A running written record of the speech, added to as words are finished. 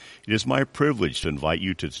It is my privilege to invite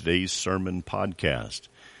you to today's sermon podcast.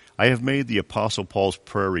 I have made the Apostle Paul's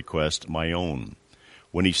prayer request my own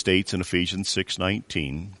when he states in Ephesians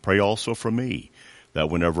 6:19, "Pray also for me,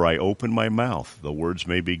 that whenever I open my mouth, the words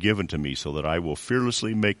may be given to me, so that I will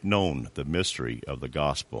fearlessly make known the mystery of the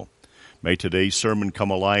gospel." May today's sermon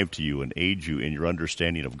come alive to you and aid you in your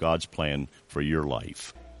understanding of God's plan for your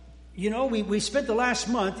life. You know, we spent the last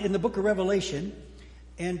month in the book of Revelation,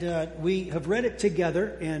 and we have read it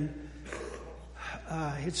together, and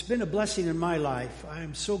it's been a blessing in my life. I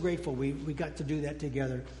am so grateful we got to do that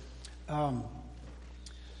together. And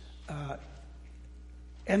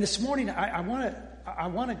this morning, I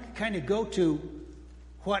want to kind of go to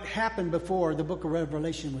what happened before the book of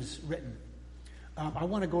Revelation was written. I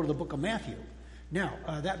want to go to the book of Matthew. Now,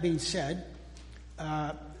 that being said,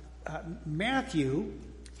 Matthew,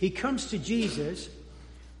 he comes to Jesus,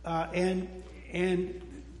 and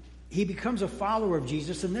he becomes a follower of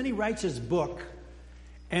Jesus, and then he writes his book,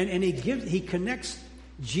 and he connects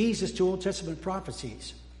Jesus to Old Testament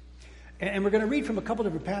prophecies. And we're going to read from a couple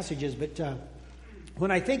different passages, but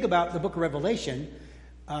when I think about the book of Revelation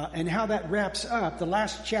and how that wraps up the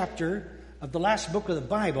last chapter of the last book of the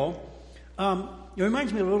Bible, it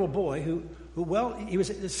reminds me of a little boy who he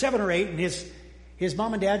was 7 or 8, and his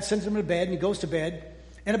mom and dad sends him to bed, and he goes to bed.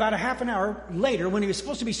 And about a half an hour later, when he was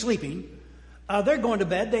supposed to be sleeping, they're going to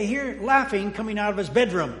bed. They hear laughing coming out of his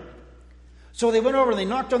bedroom. So they went over and they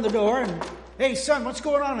knocked on the door, and, "Hey, son, what's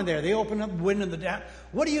going on in there?" They opened up the window and the door.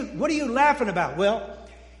 What are you laughing about?" Well,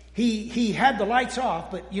 he had the lights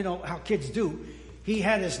off, but you know how kids do. He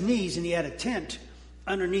had his knees and he had a tent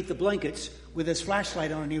underneath the blankets with his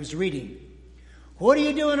flashlight on, and he was reading. "What are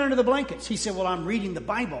you doing under the blankets?" He said, "Well, I'm reading the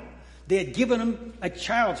Bible." They had given him a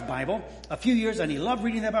child's Bible a few years, and he loved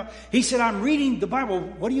reading that Bible. He said, "I'm reading the Bible.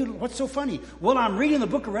 What's so funny?" "Well, I'm reading the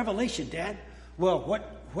book of Revelation, Dad." "Well,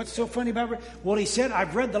 what's so funny about it?" "Well," he said,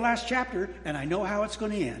 "I've read the last chapter, and I know how it's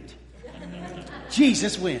going to end."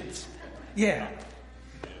 Jesus wins. Yeah.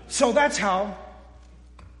 So that's how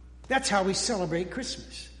we celebrate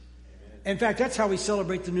Christmas. In fact, that's how we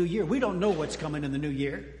celebrate the new year. We don't know what's coming in the new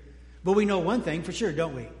year, but we know one thing for sure,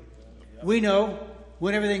 don't we? We know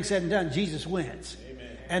when everything's said and done, Jesus wins.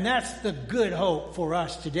 Amen. And that's the good hope for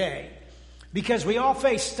us today. Because we all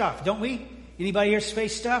face stuff, don't we? Anybody here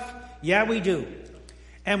face stuff? Yeah, we do.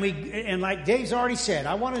 And like Dave's already said,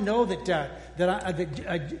 I want to know that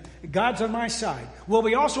God's on my side. Well,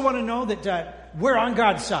 we also want to know that we're on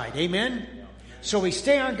God's side. Amen? So we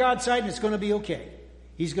stay on God's side, and it's going to be okay.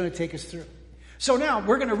 He's going to take us through. So now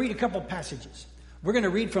we're going to read a couple passages. We're going to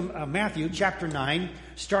read from Matthew chapter 9,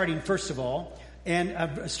 starting first of all, and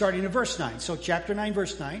starting in verse 9. So chapter 9,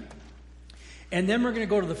 verse 9. And then we're going to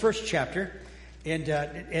go to the first chapter and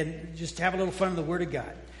just have a little fun in the Word of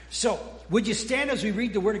God. So would you stand as we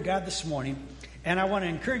read the Word of God this morning? And I want to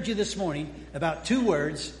encourage you this morning about 2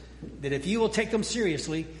 words that if you will take them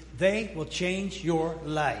seriously, they will change your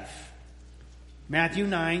life. Matthew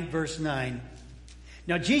 9, verse 9.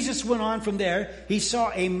 "Now Jesus went on from there. He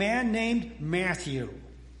saw a man named Matthew.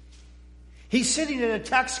 He's sitting at a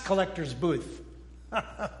tax collector's booth."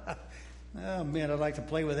 Oh, man, I'd like to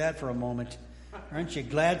play with that for a moment. Aren't you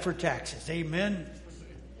glad for taxes? Amen.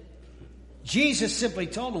 Jesus simply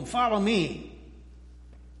told him, "Follow me."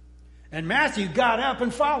 And Matthew got up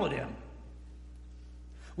and followed him.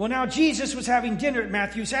 Well, now Jesus was having dinner at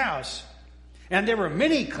Matthew's house. And there were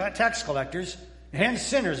many tax collectors, and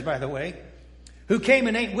sinners, by the way, who came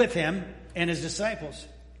and ate with him and his disciples.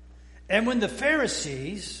 And when the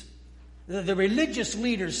Pharisees, the religious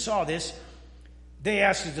leaders, saw this, they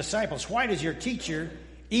asked his disciples, "Why does your teacher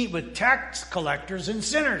eat with tax collectors and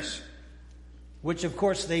sinners?" Which, of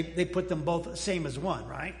course, they put them both the same as one,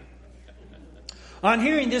 right? On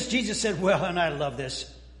hearing this, Jesus said, "Well," and I love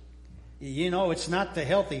this, "you know, it's not the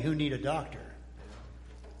healthy who need a doctor,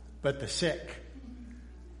 but the sick."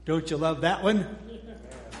 Don't you love that one?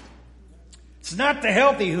 It's not the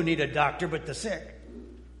healthy who need a doctor, but the sick.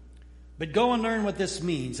 But go and learn what this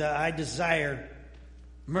means. I desire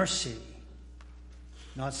mercy,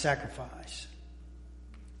 not sacrifice.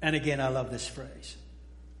 And again, I love this phrase.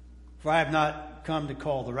 "For I have not come to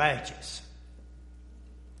call the righteous,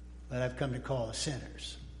 but I've come to call the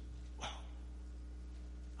sinners." Wow.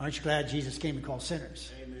 Aren't you glad Jesus came to call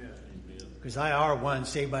sinners? Amen. Because I are one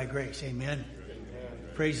saved by grace. Amen.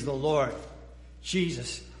 Praise the Lord.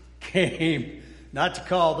 Jesus came not to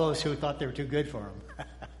call those who thought they were too good for him.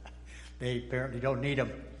 They apparently don't need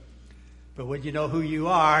him. But when you know who you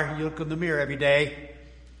are, you look in the mirror every day.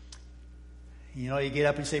 You know, you get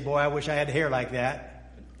up and say, "Boy, I wish I had hair like that."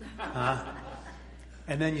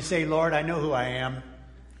 And then you say, "Lord, I know who I am.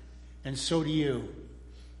 And so do you.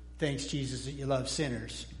 Thanks, Jesus, that you love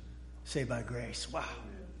sinners saved by grace. Wow.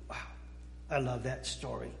 Wow. I love that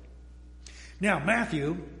story. Now,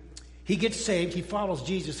 Matthew, he gets saved, he follows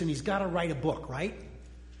Jesus, and he's got to write a book, right?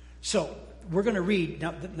 So we're going to read.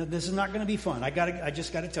 Now, this is not going to be fun. I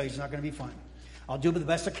just got to tell you, it's not going to be fun. I'll do it the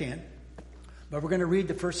best I can. But we're going to read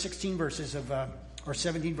the first 16 verses of, or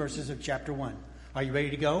 17 verses of chapter 1. Are you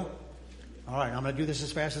ready to go? All right, I'm going to do this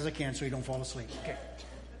as fast as I can so you don't fall asleep. Okay.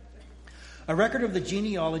 A record of the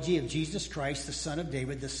genealogy of Jesus Christ, the son of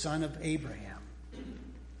David, the son of Abraham.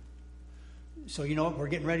 So you know what? We're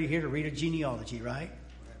getting ready here to read a genealogy, right?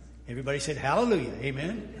 Everybody said hallelujah.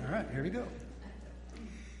 Amen. All right, here we go.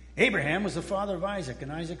 Abraham was the father of Isaac,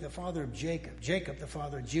 and Isaac the father of Jacob. Jacob the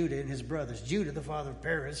father of Judah and his brothers. Judah the father of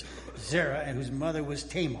Perez, Zerah, and whose mother was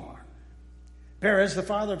Tamar. Perez the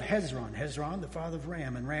father of Hezron. Hezron the father of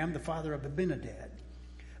Ram, and Ram the father of Abinadab.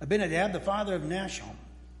 Abinadab the father of Nahshon.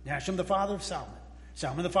 Nahshon the father of Salmon.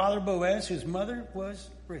 Salmon the father of Boaz, whose mother was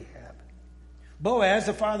Rahab. Boaz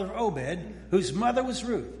the father of Obed, whose mother was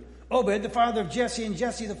Ruth. Obed the father of Jesse, and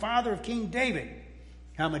Jesse the father of King David.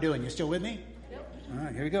 How am I doing? You still with me? Yep. All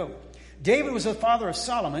right, here we go. David was the father of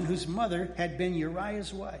Solomon, whose mother had been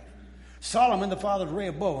Uriah's wife. Solomon the father of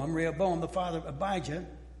Rehoboam. Rehoboam the father of Abijah.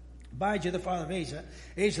 Abijah the father of Asa.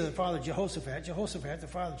 Asa the father of Jehoshaphat. Jehoshaphat the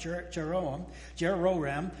father of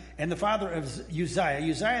Jeroram, and the father of Uzziah.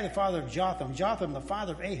 Uzziah the father of Jotham. Jotham the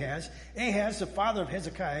father of Ahaz. Ahaz the father of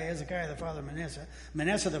Hezekiah. Hezekiah the father of Manasseh.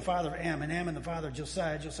 Manasseh the father of Ammon. Ammon the father of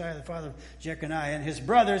Josiah. Josiah the father of Jeconiah, and his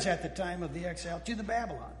brothers at the time of the exile to the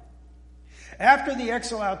Babylon. After the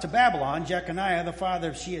exile to Babylon, Jeconiah, the father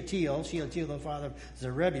of Shealtiel, Shealtiel, the father of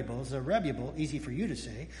Zerubbabel, Zerubbabel, easy for you to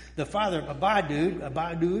say, the father of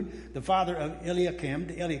Abadud, the father of Eliakim,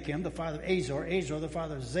 the father of Azor, the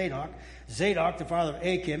father of Zadok, the father of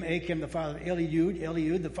Achim, the father of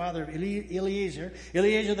Eliud, the father of Eliezer,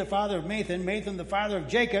 the father of Mathan, the father of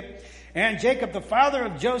Jacob, and Jacob, the father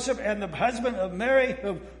of Joseph, and the husband of Mary,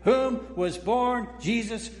 of whom was born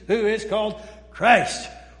Jesus, who is called Christ.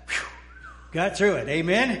 Got through it.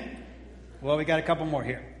 Amen? Well, we got a couple more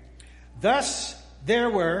here. Thus, there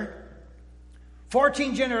were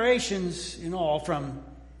 14 generations in all from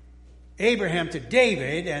Abraham to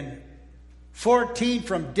David, and 14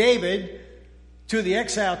 from David to the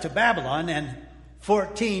exile to Babylon, and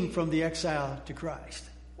 14 from the exile to Christ.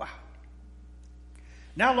 Wow.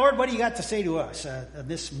 Now, Lord, what do you got to say to us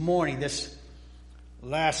this morning, this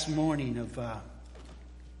last morning of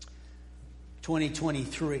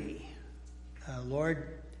 2023? Lord,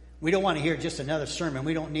 we don't want to hear just another sermon.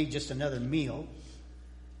 We don't need just another meal.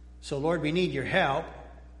 So, Lord, we need your help.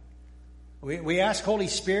 We ask, Holy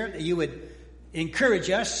Spirit, that you would encourage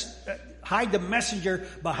us, hide the messenger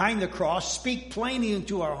behind the cross, speak plainly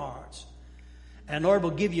into our hearts. And, Lord,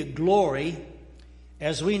 we'll give you glory.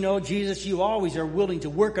 As we know, Jesus, you always are willing to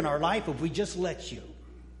work in our life if we just let you.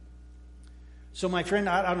 So, my friend,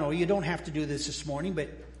 I don't know, you don't have to do this morning, but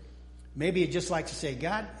maybe you'd just like to say,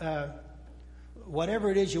 God, whatever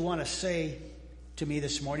it is you want to say to me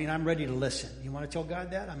this morning, I'm ready to listen. You want to tell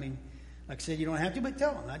God that? I mean, like I said, you don't have to, but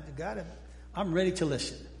tell him, God, I'm ready to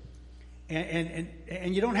listen. And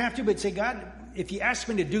you don't have to, but say, God, if you ask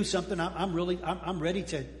me to do something, I'm ready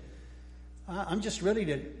to. I'm just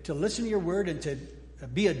ready to listen to your word and to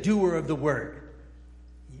be a doer of the word.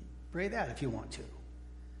 Pray that if you want to.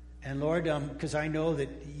 And Lord, because I know that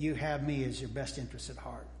you have me as your best interest at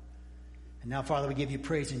heart. And now, Father, we give you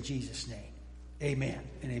praise in Jesus' name. Amen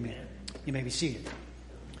and amen. You may be seated.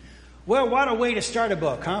 Well, what a way to start a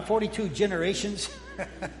book, huh? 42 generations,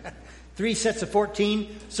 3 sets of 14,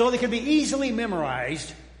 so they can be easily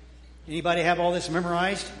memorized. Anybody have all this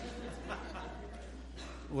memorized?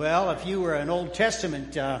 Well, if you were an Old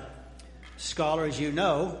Testament scholar, as you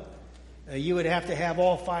know, you would have to have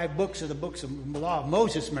all 5 books of the books of the Law of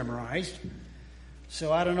Moses memorized.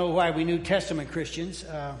 So I don't know why we New Testament Christians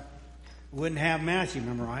wouldn't have Matthew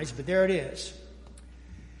memorized, but there it is.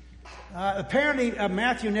 Apparently,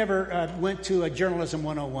 Matthew never went to a Journalism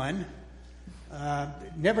 101.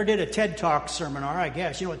 Never did a TED Talk seminar, I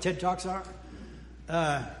guess. You know what TED Talks are?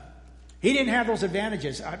 He didn't have those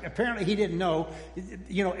advantages. Apparently, he didn't know.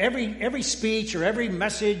 You know, every speech or every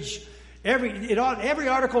message, every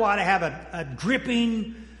article ought to have a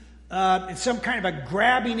gripping, some kind of a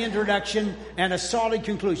grabbing introduction and a solid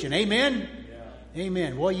conclusion. Amen? Yeah.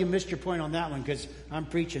 Amen. Well, you missed your point on that one because I'm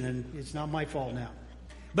preaching and it's not my fault now.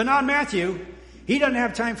 But not Matthew. He doesn't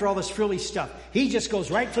have time for all this frilly stuff. He just goes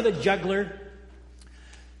right for the jugular.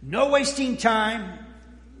 No wasting time.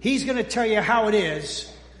 He's going to tell you how it is.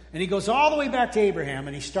 And he goes all the way back to Abraham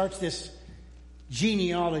and he starts this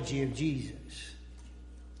genealogy of Jesus.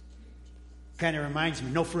 kind of reminds me,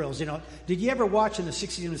 no frills, you know. Did you ever watch in the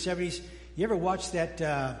 60s and the 70s, you ever watch that,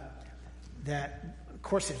 of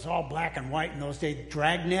course it was all black and white in those days,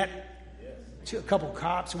 Dragnet? Yes. A couple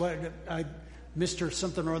cops, Mr.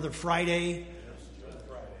 something or other Friday. Yes, Joe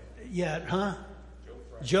Friday. Yeah, huh?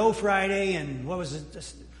 Joe Friday, and what was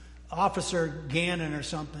it, Officer Gannon or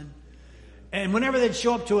something. And whenever they'd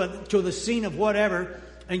show up to the scene of whatever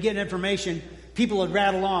and get information, people would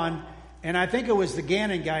rattle on. And I think it was the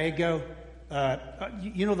Gannon guy. He'd go,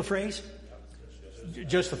 you know the phrase?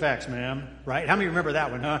 Just the facts, ma'am. Right? How many remember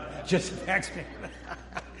that one, huh? Just the facts, ma'am.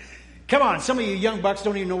 Come on, some of you young bucks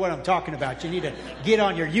don't even know what I'm talking about. You need to get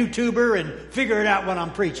on your YouTuber and figure it out when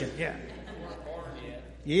I'm preaching. Yeah.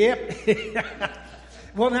 Yep.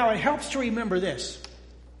 Well, now it helps to remember this.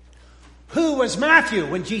 Who was Matthew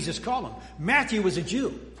when Jesus called him? Matthew was a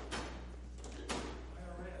Jew.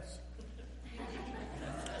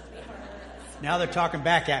 Now they're talking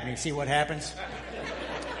back at me. See what happens?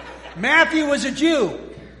 Matthew was a Jew.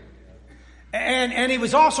 And he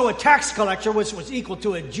was also a tax collector, which was equal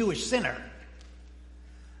to a Jewish sinner.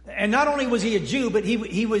 And not only was he a Jew, but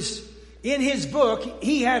he was, in his book,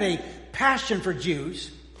 he had a passion for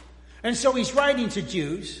Jews. And so he's writing to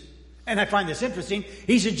Jews. And I find this interesting.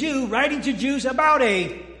 He's a Jew writing to Jews about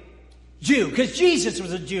a Jew. Because Jesus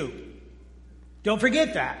was a Jew. Don't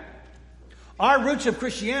forget that. Our roots of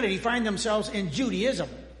Christianity find themselves in Judaism.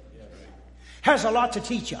 Has a lot to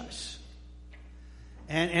teach us.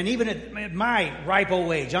 And even at my ripe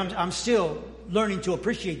old age, I'm still learning to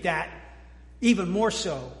appreciate that even more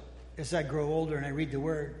so as I grow older and I read the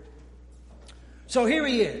Word. So here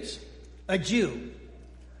he is, a Jew,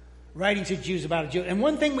 writing to Jews about a Jew. And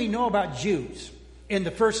one thing we know about Jews in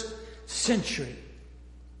the first century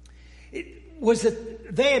was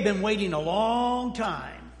that they had been waiting a long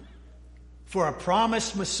time for a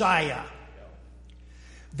promised Messiah.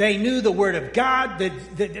 They knew the Word of God.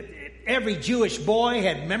 That every Jewish boy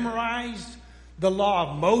had memorized the law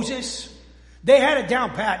of Moses. They had it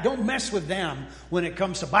down pat. Don't mess with them when it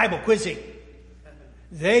comes to Bible quizzing.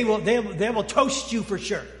 They will toast you for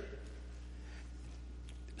sure.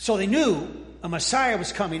 So they knew a Messiah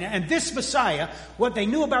was coming. And this Messiah, what they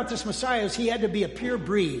knew about this Messiah is he had to be a pure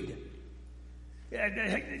breed.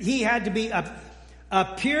 He had to be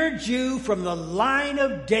a pure Jew from the line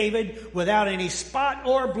of David without any spot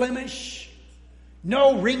or blemish,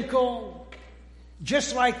 no wrinkle,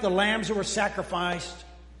 just like the lambs that were sacrificed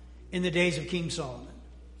in the days of King Solomon.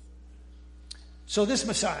 So this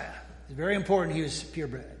Messiah is very important. He was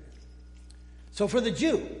purebred. So for the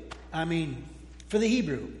Jew, for the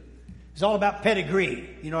Hebrew, it's all about pedigree.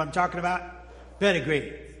 You know what I'm talking about?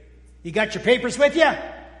 Pedigree. You got your papers with you?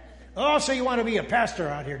 Oh, so you want to be a pastor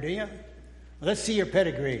out here, do you? Let's see your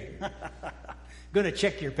pedigree. Going to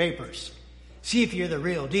check your papers. See if you're the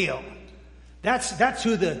real deal. That's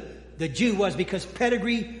who the Jew was, because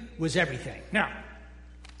pedigree was everything. Now,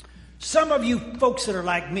 some of you folks that are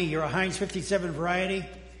like me, you're a Heinz 57 variety,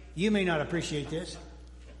 you may not appreciate this.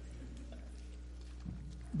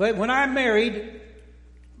 But when I married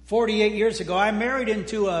 48 years ago, I married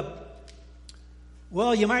into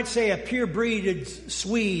you might say a pure-breeded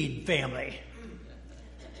Swede family.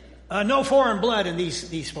 No foreign blood in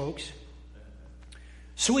these folks.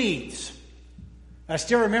 Swedes. I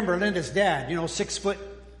still remember Linda's dad,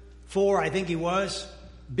 6'4", I think he was.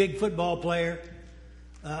 Big football player.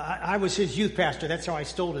 I was his youth pastor. That's how I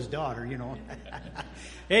stole his daughter,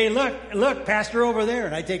 Hey, look, pastor over there.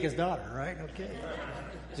 And I take his daughter, right? Okay.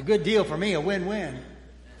 It's a good deal for me, a win-win.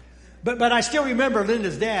 But I still remember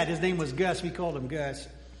Linda's dad. His name was Gus. We called him Gus.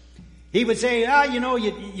 He would say,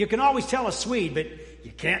 you can always tell a Swede, but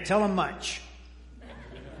you can't tell him much.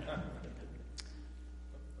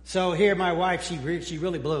 So here my wife, she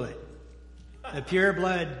really blew it. A pure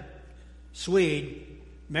blood Swede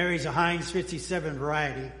marries a Heinz 57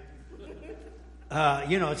 variety.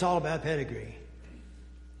 It's all about pedigree.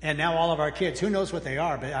 And now all of our kids, who knows what they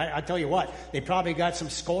are, but I tell you what, they probably got some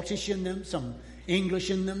Scottish in them, some English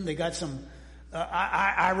in them, they got some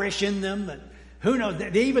Irish in them, but who knows?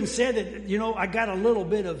 They even said that, I got a little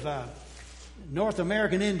bit of North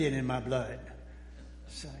American Indian in my blood.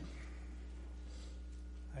 So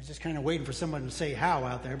I was just kind of waiting for someone to say how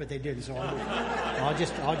out there, but they didn't, so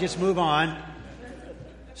I'll just move on.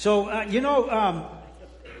 So,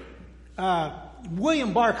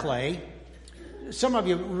 William Barclay, some of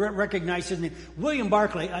you recognize his name. William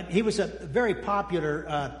Barclay, he was a very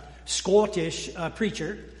popular Scottish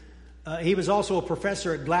preacher. He was also a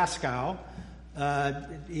professor at Glasgow.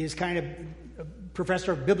 He's kind of a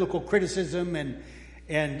professor of biblical criticism and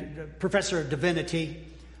professor of divinity.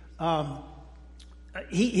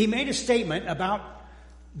 He made a statement about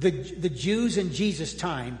the Jews in Jesus'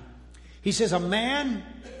 time. He says a man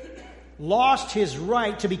lost his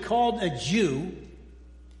right to be called a Jew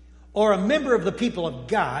or a member of the people of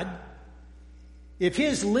God if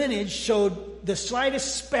his lineage showed the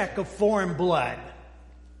slightest speck of foreign blood.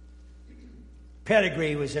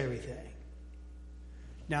 Pedigree was everything.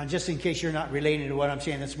 Now, just in case you're not relating to what I'm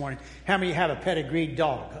saying this morning, how many have a pedigreed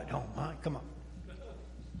dog at home? Huh? Come on.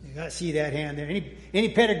 You got to see that hand there. Any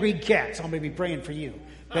pedigreed cats? I'm going to be praying for you.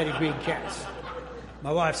 Pedigreed cats.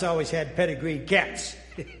 My wife's always had pedigreed cats.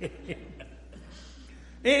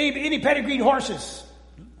 any pedigreed horses?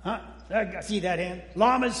 Huh? I see that hand.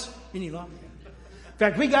 Llamas? Any llamas? In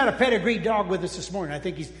fact, we got a pedigreed dog with us this morning. I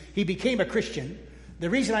think he became a Christian. The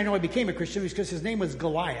reason I know he became a Christian is because his name was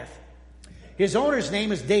Goliath. His owner's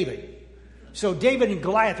name is David. So David and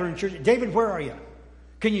Goliath are in church. David, where are you?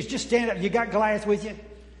 Can you just stand up? You got Goliath with you?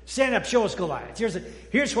 Stand up, show us Goliath.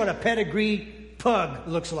 Here's what a pedigreed pug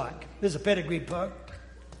looks like. This is a pedigreed pug.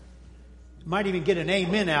 Might even get an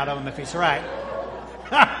amen out of him if he's right.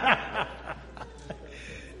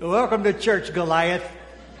 Welcome to church, Goliath.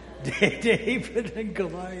 David and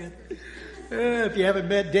Goliath. If you haven't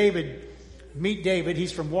met David, meet David.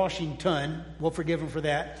 He's from Washington. We'll forgive him for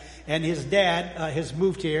that. And his dad has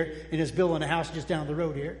moved here and is building a house just down the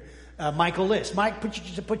road here. Michael List. Mike,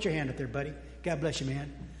 put your hand up there, buddy. God bless you,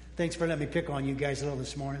 man. Thanks for letting me pick on you guys a little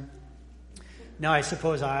this morning. Now, I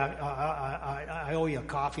suppose I owe you a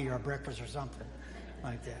coffee or a breakfast or something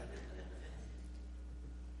like that.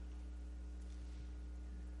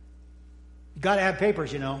 You got to have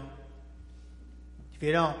papers, you know. If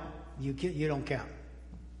you don't, you don't count.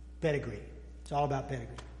 Pedigree. It's all about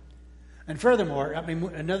pedigree. And furthermore, I mean,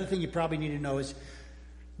 another thing you probably need to know is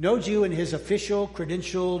no Jew in his official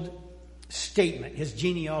credentialed statement, his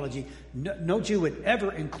genealogy, no Jew would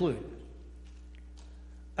ever include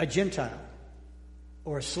a Gentile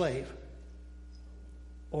or a slave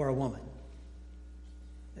or a woman.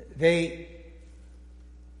 They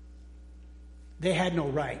had no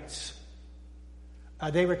rights.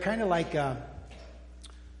 They were kind of like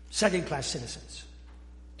second-class citizens.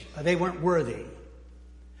 They weren't worthy.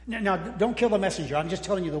 Now, don't kill the messenger. I'm just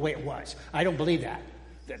telling you the way it was. I don't believe that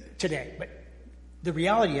today. But the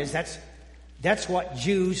reality is that's what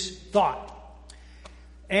Jews thought.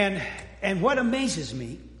 And what amazes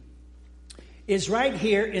me is right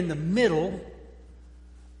here in the middle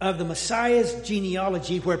of the Messiah's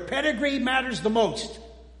genealogy where pedigree matters the most.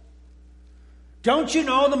 Don't you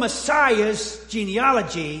know the Messiah's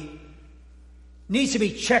genealogy needs to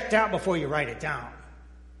be checked out before you write it down?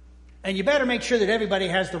 And you better make sure that everybody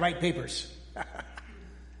has the right papers.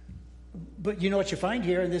 But you know what you find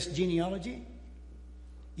here in this genealogy?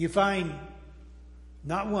 You find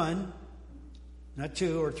not one, not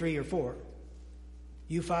two or three or four.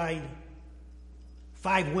 You find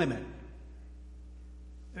 5 women.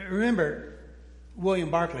 Remember, William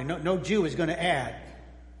Barclay, no Jew is going to add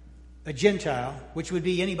a Gentile, which would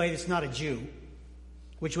be anybody that's not a Jew,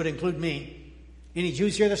 which would include me. Any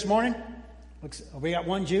Jews here this morning? We got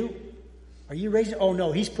one Jew. Are you raising? Oh,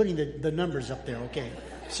 no, he's putting the numbers up there. Okay.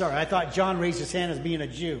 Sorry, I thought John raised his hand as being a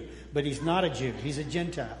Jew, but he's not a Jew. He's a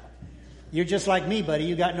Gentile. You're just like me, buddy.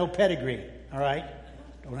 You got no pedigree. All right?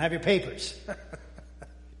 Don't have your papers.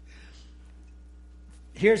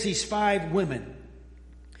 Here's these 5 women.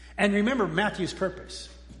 And remember Matthew's purpose.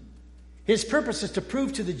 His purpose is to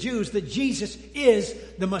prove to the Jews that Jesus is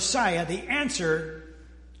the Messiah, the answer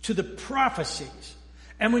to the prophecies.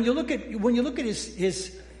 And when you look at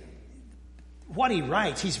his what he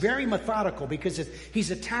writes, he's very methodical because he's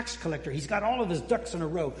a tax collector. He's got all of his ducks in a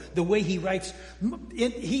row. The way he writes,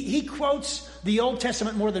 he quotes the Old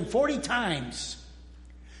Testament more than 40 times,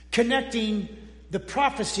 connecting the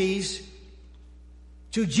prophecies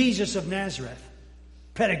to Jesus of Nazareth.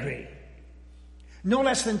 Pedigree. No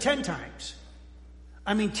less than 10 times.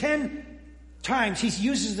 10 times he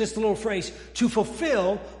uses this little phrase to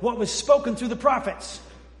fulfill what was spoken through the prophets.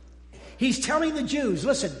 He's telling the Jews,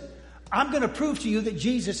 listen, I'm going to prove to you that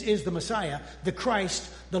Jesus is the Messiah, the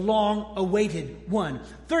Christ, the long-awaited one.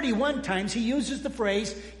 31 times he uses the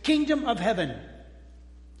phrase, kingdom of heaven.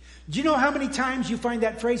 Do you know how many times you find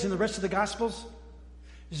that phrase in the rest of the Gospels?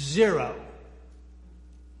 0.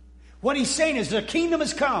 What he's saying is the kingdom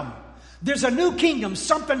has come. There's a new kingdom.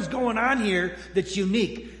 Something's going on here that's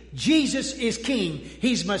unique. Jesus is king.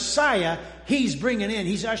 He's Messiah. He's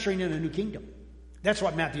he's ushering in a new kingdom. That's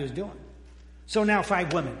what Matthew is doing. So now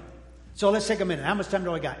 5 women. So let's take a minute. How much time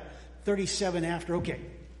do I got? 37 after. Okay.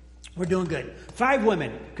 We're doing good. 5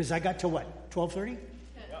 women. Because I got to what? 12:30?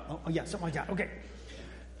 Oh, yeah, something like that. Okay.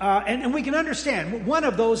 And we can understand. One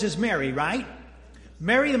of those is Mary, right?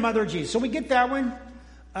 Mary, the mother of Jesus. So we get that one.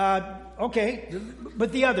 Okay,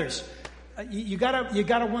 but the others, you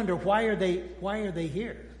gotta wonder, why are they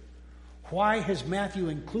here? Why has Matthew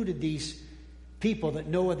included these people that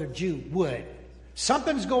no other Jew would?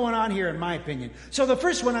 Something's going on here, in my opinion. So the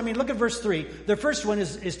first one, look at verse 3. The first one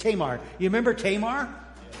is Tamar. You remember Tamar?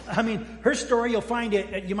 Her story, you'll find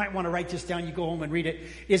it, you might want to write this down, you go home and read it,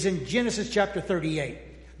 is in Genesis chapter 38.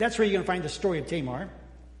 That's where you're going to find the story of Tamar.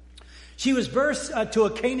 She was birthed to a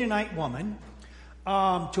Canaanite woman,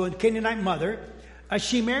 to a Canaanite mother.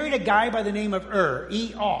 She married a guy by the name of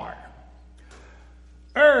E-R.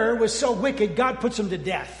 Was so wicked, God puts him to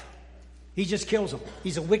death. He just kills him.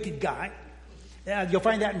 He's a wicked guy. You'll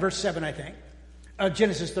find that in verse 7, I think.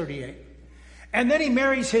 Genesis 38. And then he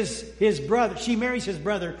marries his brother. She marries his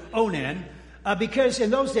brother, Onan, because in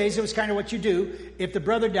those days it was kind of what you do. If the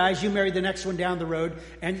brother dies, you marry the next one down the road.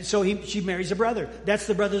 And so she marries a brother. That's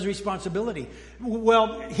the brother's responsibility.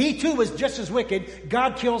 Well, he too was just as wicked.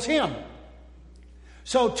 God kills him.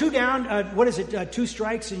 So 2 down, 2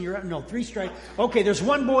 strikes and you're up? No, 3 strikes. Okay, there's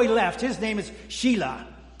one boy left. His name is Sheila.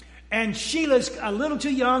 And Sheila's a little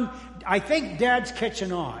too young. I think Dad's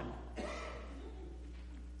catching on.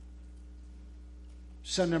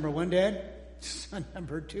 Son number 1 dead. Son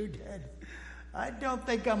number 2 dead. I don't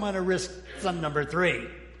think I'm going to risk son number 3.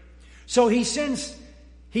 So he sends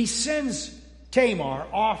Tamar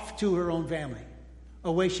off to her own family.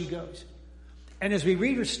 Away she goes. And as we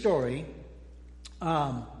read her story,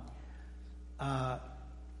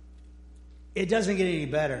 it doesn't get any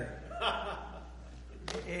better.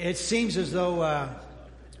 It seems as though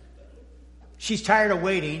she's tired of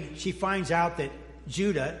waiting. She finds out that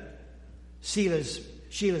Judah, Sheila's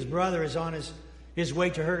brother, is on his way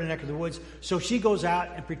to her neck of the woods. So she goes out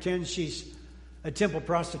and pretends she's a temple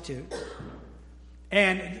prostitute.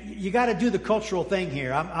 And you got to do the cultural thing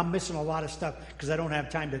here. I'm missing a lot of stuff because I don't have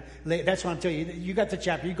time to lay. That's what I'm telling you. You got the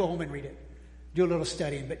chapter. You go home and read it. Do a little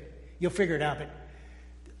studying, but you'll figure it out. But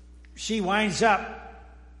she winds up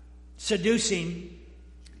seducing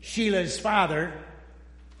Sheila's father,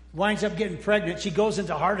 winds up getting pregnant. She goes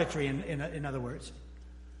into harlotry, in other words.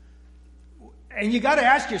 And you got to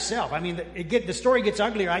ask yourself. The story gets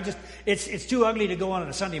uglier. It's too ugly to go on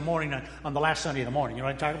a Sunday morning on the last Sunday of the morning. You know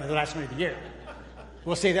what I'm talking about? The last Sunday of the year.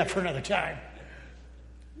 We'll save that for another time.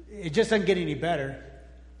 It just doesn't get any better.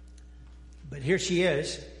 But here she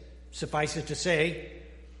is. Suffice it to say,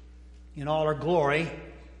 in all her glory,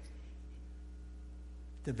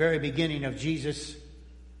 the very beginning of Jesus,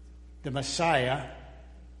 the Messiah,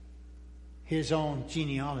 his own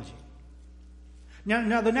genealogy.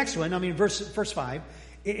 Now the next one, verse 5,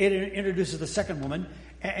 it introduces the second woman,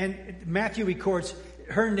 and Matthew records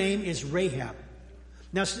her name is Rahab.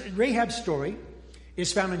 Now, Rahab's story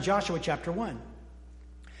is found in Joshua chapter 1.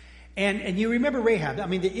 And you remember Rahab.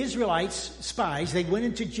 The Israelites, spies, they went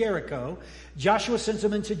into Jericho. Joshua sends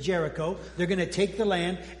them into Jericho. They're going to take the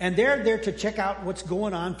land, and they're there to check out what's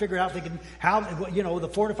going on, figure out the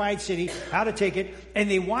fortified city, how to take it. And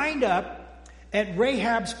they wind up at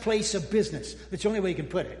Rahab's place of business. That's the only way you can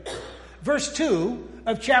put it. Verse 2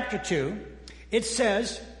 of chapter 2, it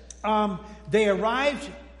says, they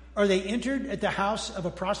entered at the house of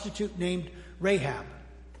a prostitute named Rahab.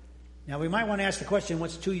 Now, we might want to ask the question,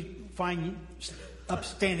 what's 2 fine,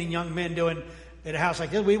 upstanding young men doing at a house like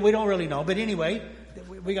this? We don't really know. But anyway,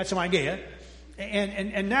 we got some idea.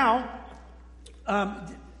 And now,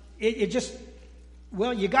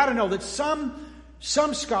 you got to know that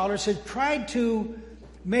some scholars have tried to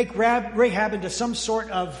make Rahab into some sort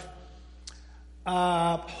of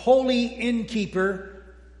holy innkeeper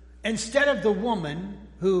instead of the woman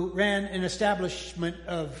who ran an establishment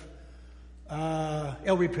of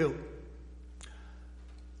El Repute.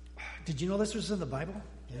 Did you know this was in the Bible?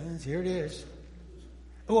 Yes, here it is.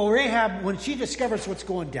 Well, Rahab, when she discovers what's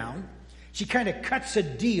going down, she kind of cuts a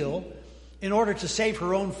deal in order to save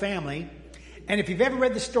her own family. And if you've ever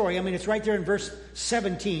read the story, it's right there in verse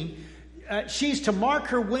 17. She's to mark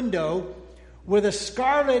her window with a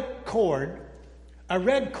scarlet cord, a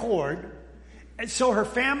red cord, and so her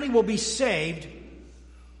family will be saved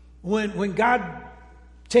when God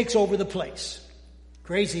takes over the place.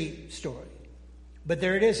 Crazy story. But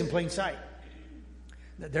there it is in plain sight.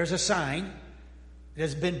 There's a sign that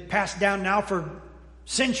has been passed down now for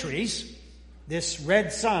centuries. This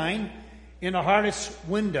red sign in a harlot's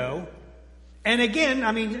window. And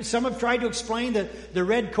again, some have tried to explain the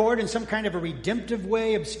red cord in some kind of a redemptive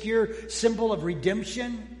way, obscure symbol of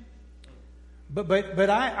redemption.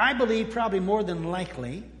 But I believe probably more than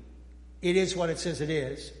likely it is what it says it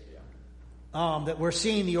is. That we're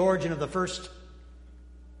seeing the origin of the first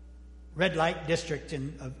red light district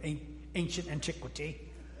of ancient antiquity.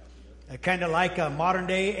 Kind of like a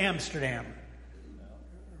modern-day Amsterdam.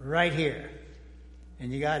 Right here.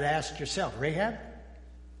 And you got to ask yourself, Rahab?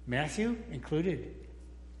 Matthew included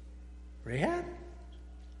Rahab?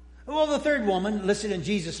 Well, the third woman listed in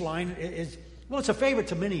Jesus' line is, well, it's a favorite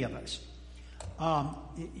to many of us.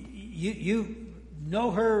 You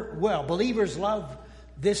know her well. Believers love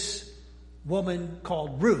this woman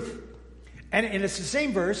called Ruth. And it's the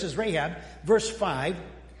same verse as Rahab, verse 5.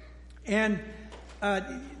 And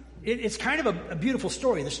it's kind of a beautiful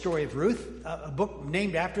story, the story of Ruth, a book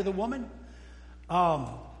named after the woman.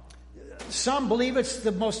 Some believe it's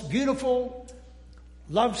the most beautiful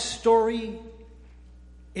love story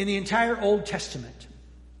in the entire Old Testament.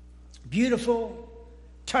 Beautiful,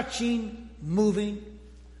 touching, moving.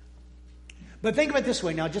 But think of it this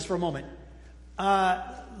way now, just for a moment.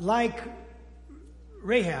 Like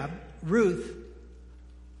Rahab, Ruth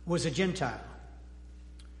was a Gentile.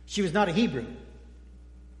 She was not a Hebrew.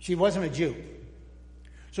 She wasn't a Jew.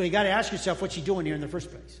 So you got to ask yourself, what's she doing here in the first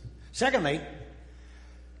place? Secondly,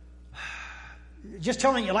 just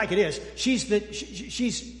telling you like it is, she's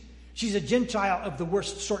a Gentile of the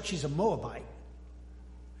worst sort. She's a Moabite.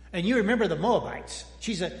 And you remember the Moabites.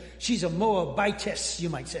 She's a Moabitess, you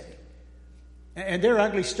might say. And their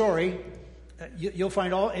ugly story, you'll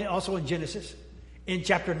find also in Genesis, in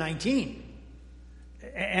chapter 19.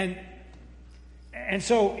 And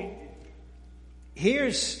so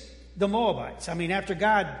here's the Moabites. I mean, after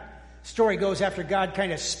God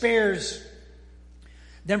kind of spares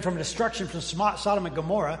them from destruction from Sodom and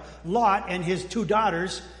Gomorrah, Lot and his two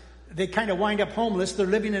daughters, they kind of wind up homeless. They're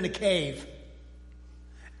living in a cave.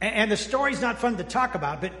 And the story's not fun to talk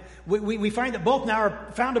about, but we find that both now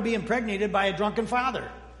are found to be impregnated by a drunken father.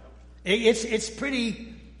 It's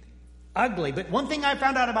pretty ugly. But one thing I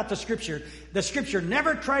found out about the Scripture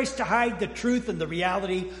never tries to hide the truth and the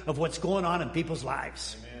reality of what's going on in people's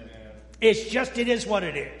lives. Amen. It is what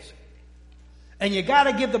it is. And you got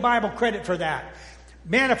to give the Bible credit for that.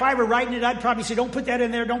 Man, if I were writing it, I'd probably say, don't put that in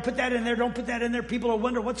there, don't put that in there, don't put that in there. People will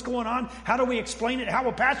wonder what's going on. How do we explain it? How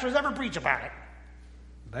will pastors ever preach about it?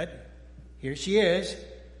 But here she is.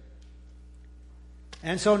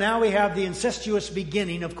 And so now we have the incestuous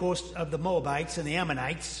beginning, of course, of the Moabites and the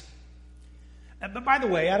Ammonites. But by the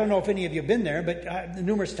way, I don't know if any of you have been there, but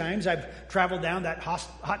numerous times I've traveled down that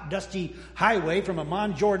hot, dusty highway from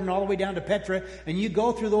Amman, Jordan, all the way down to Petra, and you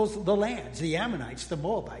go through the lands, the Ammonites, the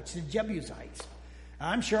Moabites, the Jebusites.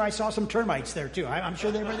 I'm sure I saw some termites there too. I'm sure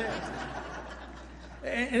they were there.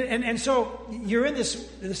 And so you're in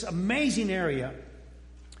this amazing area.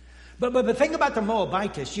 But the thing about the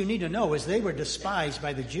Moabites you need to know is they were despised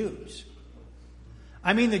by the Jews.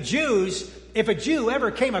 I mean, the Jews, if a Jew ever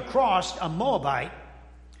came across a Moabite,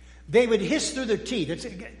 they would hiss through their teeth. It's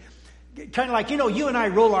kind of like, you and I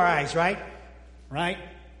roll our eyes, right? Right?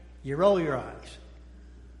 You roll your eyes.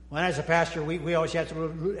 When I was a pastor, we always had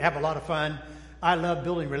to have a lot of fun. I love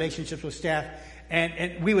building relationships with staff.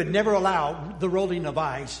 And we would never allow the rolling of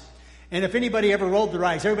eyes. And if anybody ever rolled their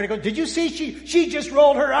eyes, everybody goes, did you see she just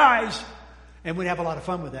rolled her eyes? And we'd have a lot of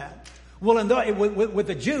fun with that. Well, with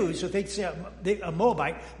the Jews, if they'd say a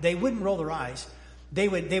Moabite, they wouldn't roll their eyes. They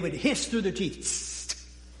would hiss through their teeth.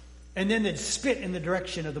 And then they'd spit in the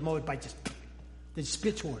direction of the Moabite. They'd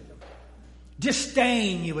spit toward them.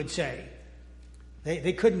 Disdain, you would say.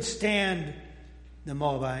 They couldn't stand the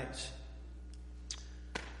Moabites.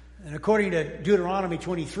 And according to Deuteronomy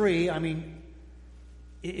 23, I mean,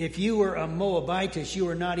 if you were a Moabitess, you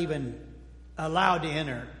were not even allowed to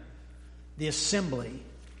enter the assembly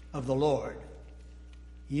of the Lord.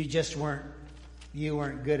 You just weren't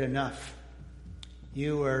good enough.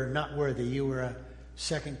 You were not worthy. You were a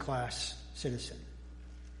second-class citizen.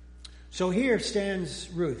 So here stands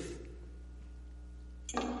Ruth.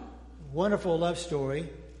 Wonderful love story.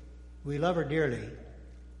 We love her dearly.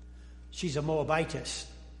 She's a Moabitess.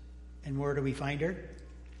 And where do we find her?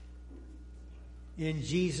 In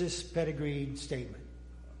Jesus' pedigree statement.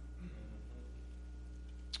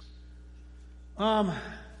 Well,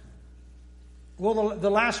 the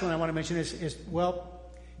last one I want to mention is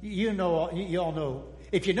you all know.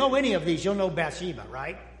 If you know any of these, you'll know Bathsheba,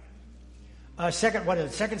 right? 2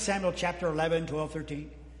 Samuel chapter 11, 12,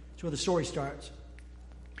 13. That's where the story starts.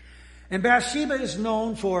 And Bathsheba is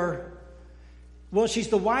known for, she's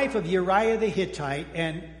the wife of Uriah the Hittite,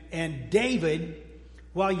 and David,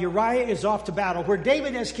 while Uriah is off to battle, where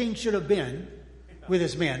David as king should have been with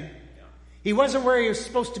his men, he wasn't where he was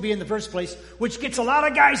supposed to be in the first place, which gets a lot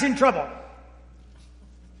of guys in trouble.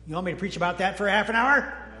 You want me to preach about that for half an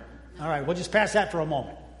hour? All right, we'll just pass that for a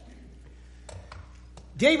moment.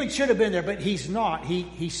 David should have been there, but he's not.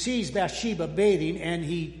 He sees Bathsheba bathing, and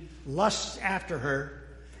he lusts after her.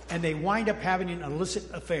 and they wind up having an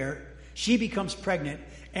illicit affair. She becomes pregnant,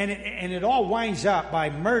 and it all winds up by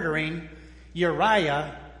murdering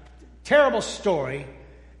Uriah. Terrible story.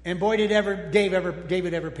 And boy, did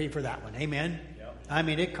David ever pay for that one. Amen? Yep. I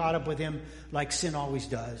mean, it caught up with him like sin always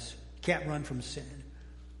does. Can't run from sin.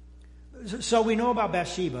 So we know about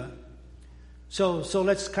Bathsheba. So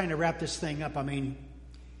let's kind of wrap this thing up. I mean,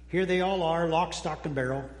 here they all are, lock, stock, and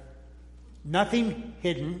barrel. Nothing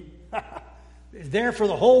hidden. There for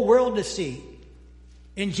the whole world to see.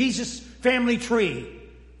 In Jesus' family tree.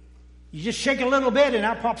 You just shake a little bit and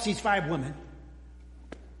out pops these 5 women.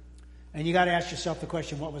 And you got to ask yourself the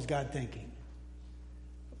question, what was God thinking?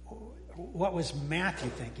 What was Matthew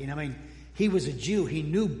thinking? I mean, he was a Jew. He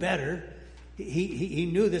knew better. He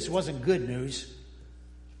knew this wasn't good news.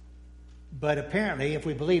 But apparently, if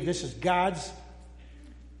we believe this is God's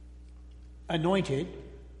anointed,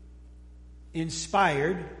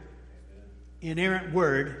 inspired, inerrant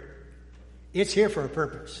word, it's here for a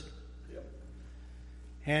purpose.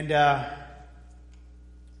 And,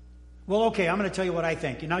 well, okay, I'm going to tell you what I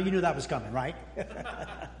think. Now, you knew that was coming, right?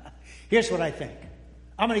 Here's what I think.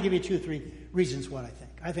 I'm going to give you 2 or 3 reasons what I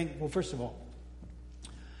think. I think, well, first of all,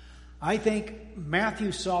 I think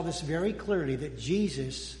Matthew saw this very clearly, that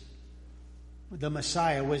Jesus, the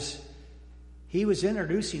Messiah, was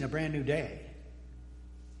introducing a brand new day.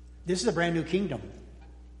 This is a brand new kingdom.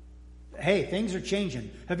 Hey, things are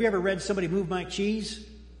changing. Have you ever read Somebody Move My Cheese?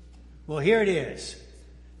 Well, here it is.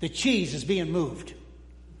 The cheese is being moved.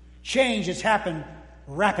 Change has happened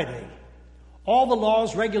rapidly. All the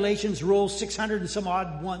laws, regulations, rules, 600 and some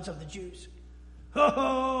odd ones of the Jews.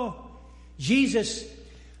 Oh, Jesus,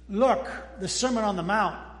 look, the Sermon on the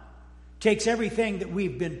Mount takes everything that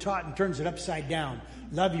we've been taught and turns it upside down.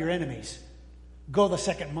 Love your enemies. Go the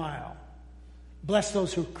second mile. Bless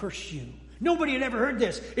those who curse you. Nobody had ever heard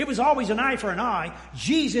this. It was always an eye for an eye.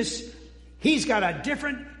 Jesus, he's got a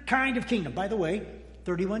different kind of kingdom. By the way,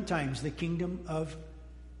 31 times the kingdom of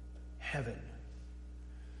heaven.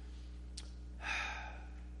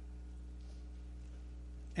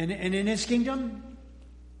 And in his kingdom,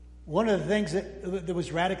 one of the things that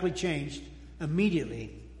was radically changed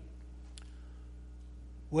immediately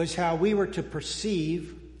was how we were to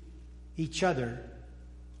perceive each other,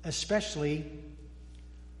 especially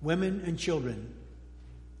women and children,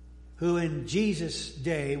 who in Jesus'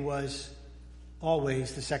 day was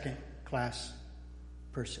always the second-class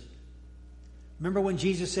person. Remember when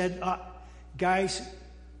Jesus said, guys,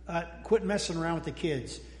 quit messing around with the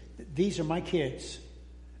kids. These are my kids.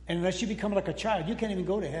 And unless you become like a child, you can't even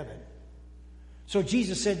go to heaven. So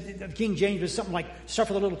Jesus said, King James was something like,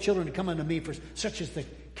 suffer the little children to come unto me, for such is the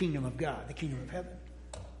kingdom of God, the kingdom of heaven.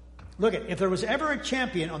 Look, if there was ever a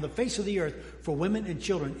champion on the face of the earth for women and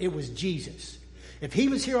children, it was Jesus. If he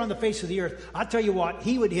was here on the face of the earth, I'll tell you what,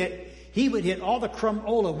 he would hit all the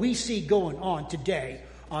crumola we see going on today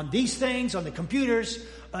on these things, on the computers,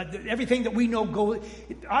 everything that we know.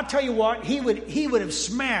 I'll tell you what, he would have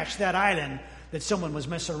smashed that island that someone was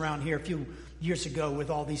messing around here a few years ago with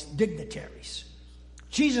all these dignitaries.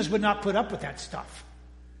 Jesus would not put up with that stuff.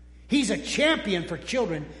 He's a champion for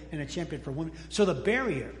children and a champion for women. So the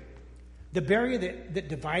barrier that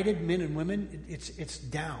divided men and women, it's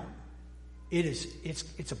down.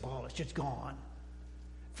 It's abolished. It's gone.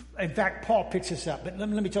 In fact, Paul picks this up. But let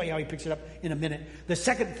me tell you how he picks it up in a minute. The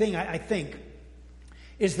second thing I think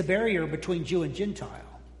is the barrier between Jew and Gentile.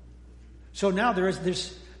 So now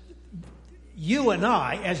there's you and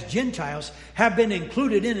I, as Gentiles, have been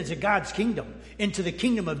included into God's kingdom, into the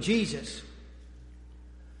kingdom of Jesus.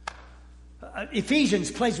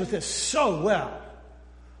 Ephesians plays with this so well.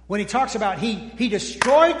 When he talks about he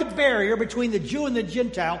destroyed the barrier between the Jew and the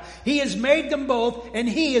Gentile. He has made them both, and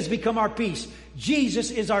he has become our peace.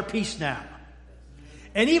 Jesus is our peace now.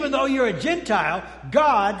 And even though you're a Gentile,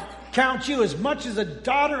 God counts you as much as a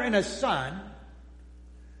daughter and a son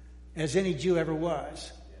as any Jew ever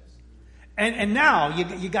was. And now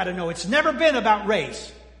you got to know it's never been about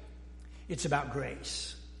race. It's about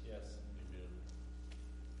grace. Yes.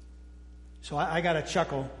 So I got to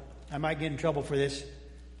chuckle. I might get in trouble for this,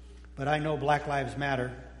 but I know Black Lives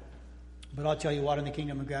Matter. But I'll tell you what, in the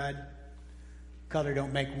kingdom of God, color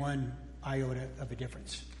don't make one iota of a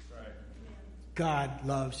difference. Right. God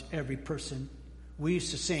loves every person. We used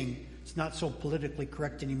to sing, it's not so politically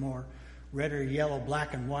correct anymore. Red or yellow,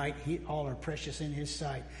 black and white, all are precious in his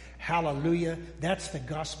sight. Hallelujah. That's the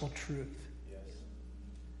gospel truth. Yes.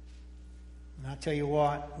 And I'll tell you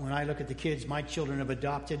what, when I look at the kids my children have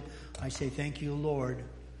adopted, I say, thank you, Lord.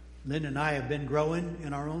 Lynn and I have been growing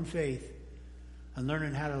in our own faith and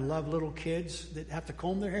learning how to love little kids that have to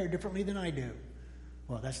comb their hair differently than I do.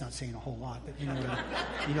 Well, that's not saying a whole lot, but you know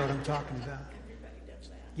what I'm talking about.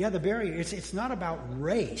 Yeah, the barrier. It's not about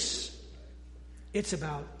race. It's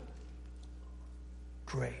about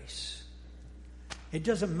grace. It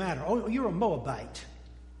doesn't matter. Oh, you're a Moabite.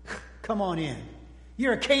 Come on in.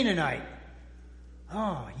 You're a Canaanite.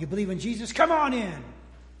 Oh, you believe in Jesus? Come on in.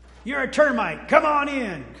 You're a termite. Come on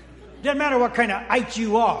in. Doesn't matter what kind of ite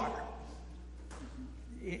you are.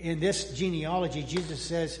 In this genealogy, Jesus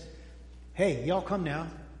says, hey, y'all come now.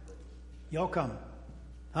 Y'all come.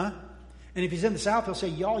 Huh? And if he's in the South, he'll say,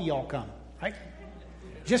 y'all come. Right?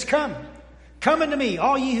 Just come. Come unto me,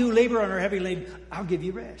 all ye who labor and are heavy laden. I'll give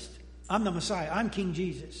you rest. I'm the Messiah. I'm King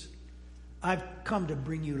Jesus. I've come to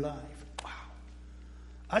bring you life. Wow.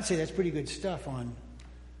 I'd say that's pretty good stuff on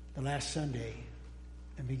the last Sunday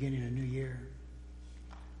and beginning a new year.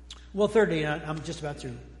 Well, thirdly, I'm just about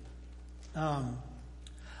through.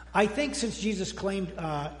 I think since Jesus claimed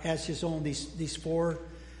as his own these four,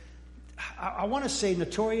 I want to say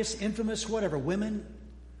notorious, infamous, whatever, women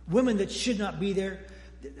that should not be there,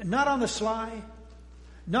 not on the sly,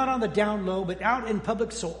 not on the down low, but out in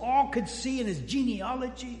public so all could see in his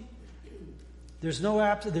genealogy. There's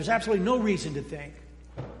absolutely no reason to think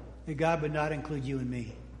that God would not include you and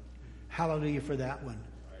me. Hallelujah for that one.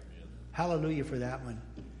 Hallelujah for that one.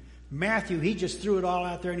 Matthew, he just threw it all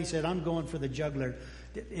out there and he said, I'm going for the jugular.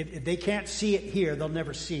 If they can't see it here, they'll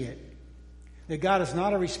never see it. That God is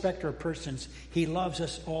not a respecter of persons. He loves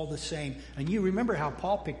us all the same. And you remember how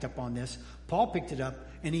Paul picked up on this. Paul picked it up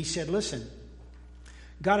and he said, listen,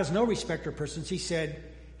 God is no respecter of persons. He said,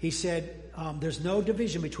 there's no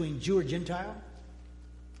division between Jew or Gentile,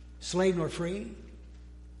 slave nor free,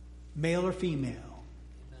 male or female.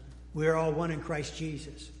 Amen. We're all one in Christ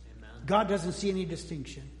Jesus. Amen. God doesn't see any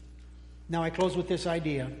distinction. Now I close with this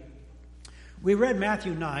idea. We read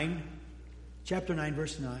Matthew 9, chapter 9,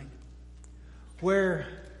 verse 9, where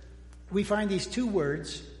we find these two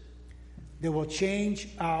words that will change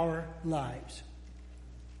our lives.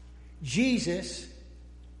 Jesus,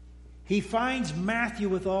 he finds Matthew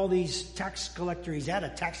with all these tax collectors. He's at a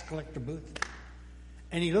tax collector booth.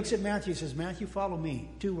 And he looks at Matthew and says, Matthew, follow me.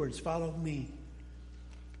 2 words, follow me.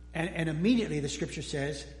 And immediately, the scripture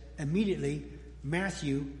says, immediately,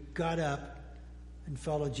 Matthew got up and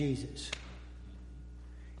followed Jesus.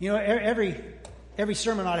 You know, every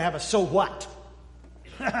sermon ought to have a so what.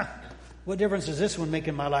 What difference does this one make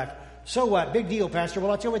in my life? So what? Big deal, Pastor. Well,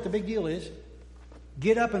 I'll tell you what the big deal is.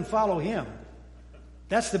 Get up and follow him.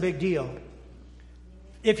 That's the big deal.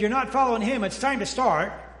 If you're not following him, it's time to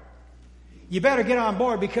start. You better get on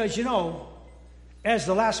board because, you know, as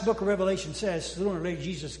the last book of Revelation says, sooner or later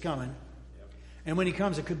Jesus is coming. And when he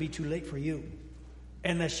comes, it could be too late for you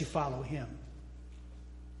unless you follow him.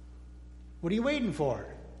 What are you waiting for?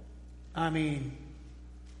 I mean,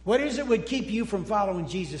 what is it would keep you from following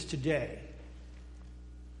Jesus today?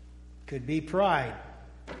 Could be pride.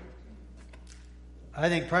 I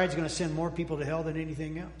think pride's going to send more people to hell than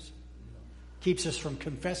anything else. Keeps us from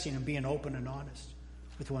confessing and being open and honest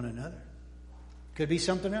with one another. Could be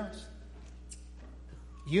something else.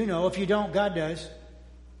 You know, if you don't, God does.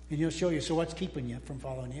 And he'll show you. So what's keeping you from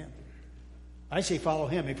following him? I say follow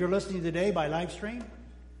him. If you're listening today by live stream,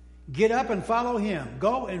 get up and follow him.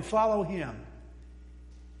 Go and follow him.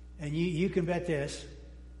 And you can bet this.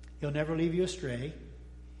 He'll never leave you astray.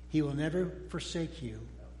 He will never forsake you.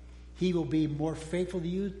 He will be more faithful to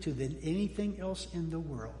you than anything else in the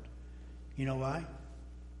world. You know why?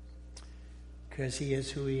 Because he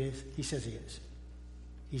is who he is. He says he is.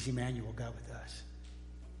 He's Emmanuel, God with us.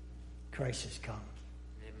 Christ has come.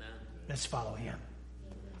 Amen. Let's follow him.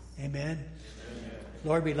 Amen. Amen.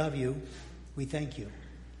 Lord, we love you. We thank you.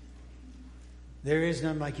 There is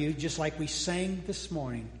none like you, just like we sang this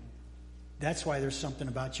morning. That's why there's something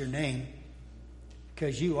about your name.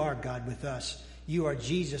 Because you are God with us. You are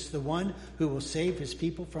Jesus, the one who will save his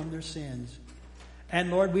people from their sins. And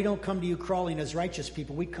Lord, we don't come to you crawling as righteous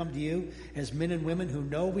people. We come to you as men and women who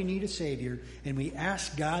know we need a Savior. And we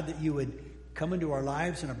ask, God, that you would come into our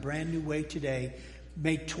lives in a brand new way today.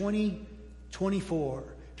 May 2024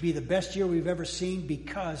 be the best year we've ever seen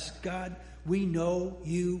because, God, we know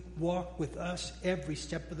you walk with us every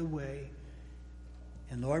step of the way.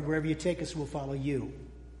 And Lord, wherever you take us, we'll follow you.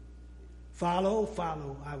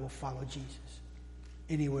 Follow, I will follow Jesus.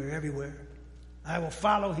 Anywhere, everywhere. I will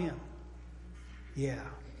follow him. Yeah.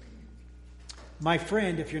 My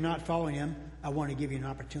friend, if you're not following him, I want to give you an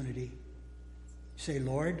opportunity. Say,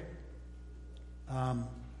 Lord,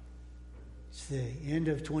 it's the end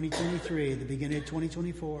of 2023, the beginning of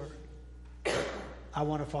 2024. I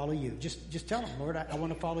want to follow you. Just tell him, Lord, I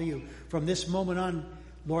want to follow you. From this moment on,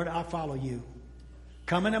 Lord, I'll follow you.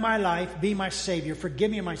 Come into my life, be my Savior,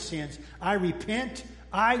 forgive me my sins. I repent,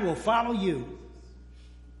 I will follow you.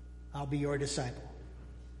 I'll be your disciple.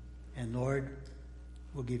 And Lord,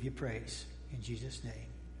 we'll give you praise in Jesus' name.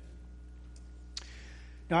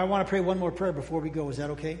 Now I want to pray one more prayer before we go. Is that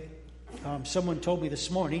okay? Someone told me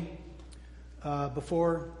this morning,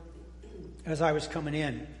 as I was coming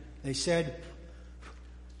in, they said,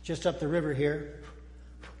 just up the river here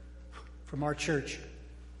from our church,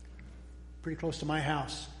 pretty close to my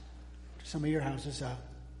house, to some of your houses,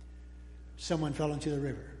 someone fell into the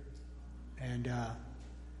river. And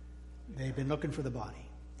they've been looking for the body.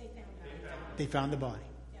 They found the body.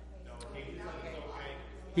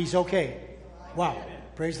 He's okay. Wow.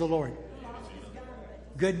 Praise the Lord.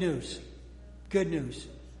 Good news. Good news.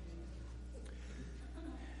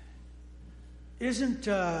 Isn't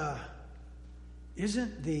the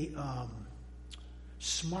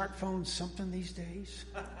smartphone something these days?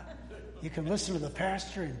 You can listen to the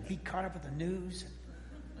pastor and be caught up with the news and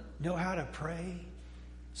know how to pray.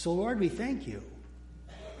 So Lord, we thank you.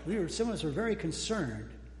 Some of us were very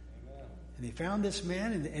concerned. And they found this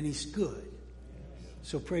man and he's good.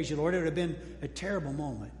 So praise you, Lord. It would have been a terrible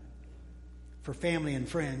moment for family and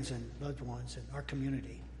friends and loved ones and our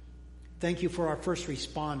community. Thank you for our first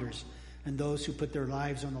responders and those who put their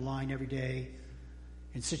lives on the line every day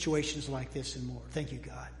in situations like this and more. Thank you,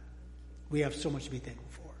 God. We have so much to be thankful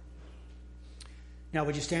for. Now,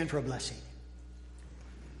 would you stand for a blessing?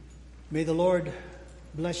 May the Lord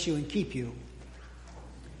bless you and keep you.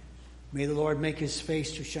 May the Lord make his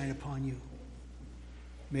face to shine upon you.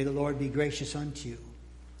 May the Lord be gracious unto you.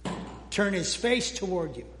 Turn his face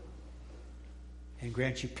toward you and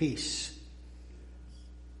grant you peace.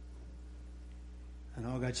 And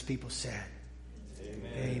all God's people said,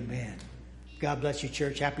 Amen. Amen. God bless you,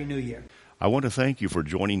 church. Happy New Year. I want to thank you for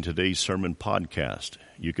joining today's sermon podcast.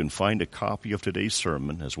 You can find a copy of today's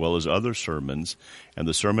sermon, as well as other sermons, and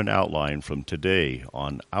the sermon outline from today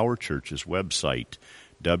on our church's website,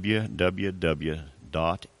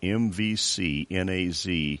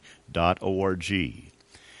 www.mvcnaz.org.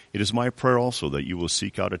 It is my prayer also that you will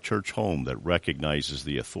seek out a church home that recognizes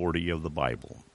the authority of the Bible.